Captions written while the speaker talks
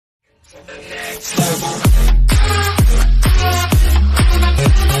SpaceX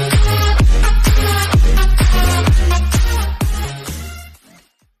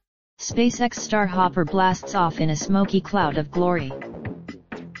Starhopper blasts off in a smoky cloud of glory.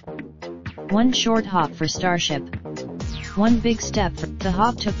 One short hop for Starship. One big step. The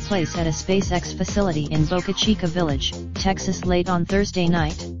hop took place at a SpaceX facility in Boca Chica Village, Texas late on Thursday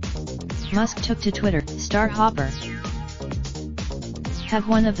night. Musk took to Twitter, "Starhopper had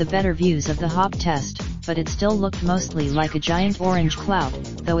one of the better views of the hop test, but it still looked mostly like a giant orange cloud,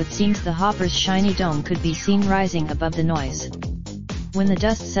 though it seems the hopper's shiny dome could be seen rising above the noise." When the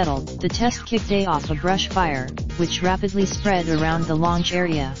dust settled, the test kicked off a brush fire, which rapidly spread around the launch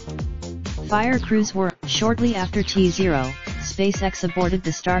area. Fire crews were. Shortly after T0, SpaceX aborted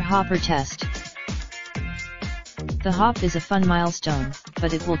the Starhopper test. The hop is a fun milestone,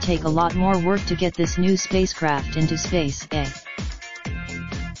 but it will take a lot more work to get this new spacecraft into space.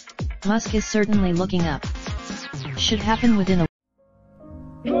 Musk is certainly looking up. Should happen within a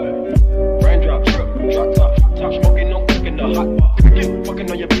raindrop, drop top, smoking, no cooking the hot pot. Fucking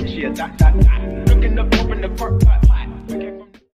on your bitch, yeah, that. Looking up, open the park,